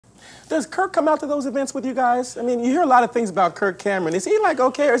Does Kirk come out to those events with you guys? I mean, you hear a lot of things about Kirk Cameron. Is he like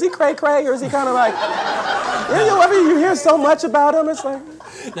okay, or is he cray-cray, or is he kind of like, you hear so much about him, it's like...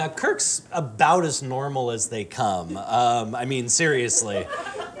 Now, Kirk's about as normal as they come. I mean, seriously.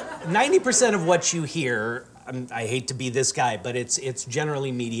 90% of what you hear, I hate to be this guy, but it's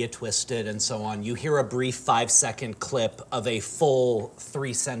generally media twisted and so on. You hear a brief 5-second clip of a full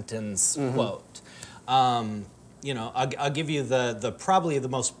 3-sentence quote. You know, I'll give you the probably the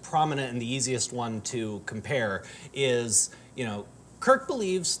most prominent and the easiest one to compare is, you know, Kirk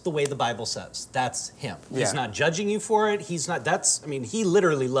believes the way the Bible says. That's him. Yeah. He's not judging you for it. He's not, I mean, he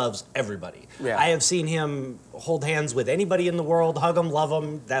literally loves everybody. Yeah. I have seen him hold hands with anybody in the world, hug them, love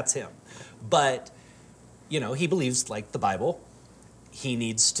them, that's him. But, you know, he believes like the Bible. He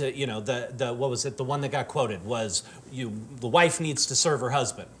needs to, you know, what was it, the one that got quoted was, the wife needs to serve her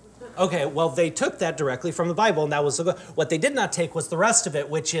husband. Okay, well, they took that directly from the Bible, and that was what they did not take was the rest of it,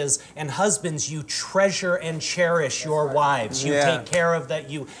 which is, and husbands, you treasure and cherish your wives. You take care of that.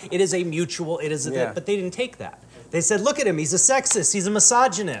 It is a mutual, it is a, but they didn't take that. They said, look at him, he's a sexist, he's a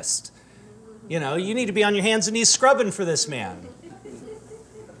misogynist. You know, you need to be on your hands and knees scrubbing for this man.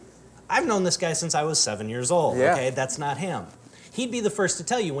 I've known this guy since I was 7 years old, okay? That's not him. He'd be the first to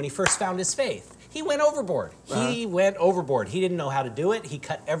tell you when he first found his faith. He went overboard. He went overboard. He didn't know how to do it. He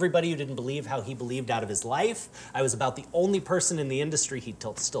cut everybody who didn't believe how he believed out of his life. I was about the only person in the industry he'd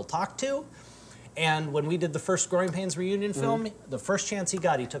still talk to. And when we did the first Growing Pains reunion film, the first chance he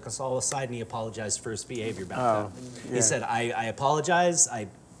got, he took us all aside and he apologized for his behavior back then. He said, I apologize.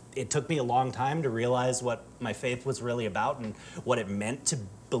 It took me a long time to realize what my faith was really about and what it meant to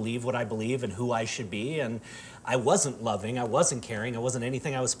believe what I believe and who I should be. And I wasn't loving, I wasn't caring, I wasn't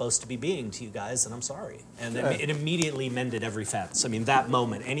anything I was supposed to be being to you guys, and I'm sorry. And it immediately mended every fence. I mean, that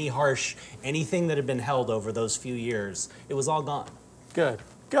moment, anything that had been held over those few years, it was all gone. Good.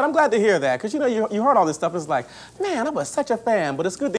 Good, I'm glad to hear that, because you know, you heard all this stuff, it's like, man, I was such a fan, but it's good to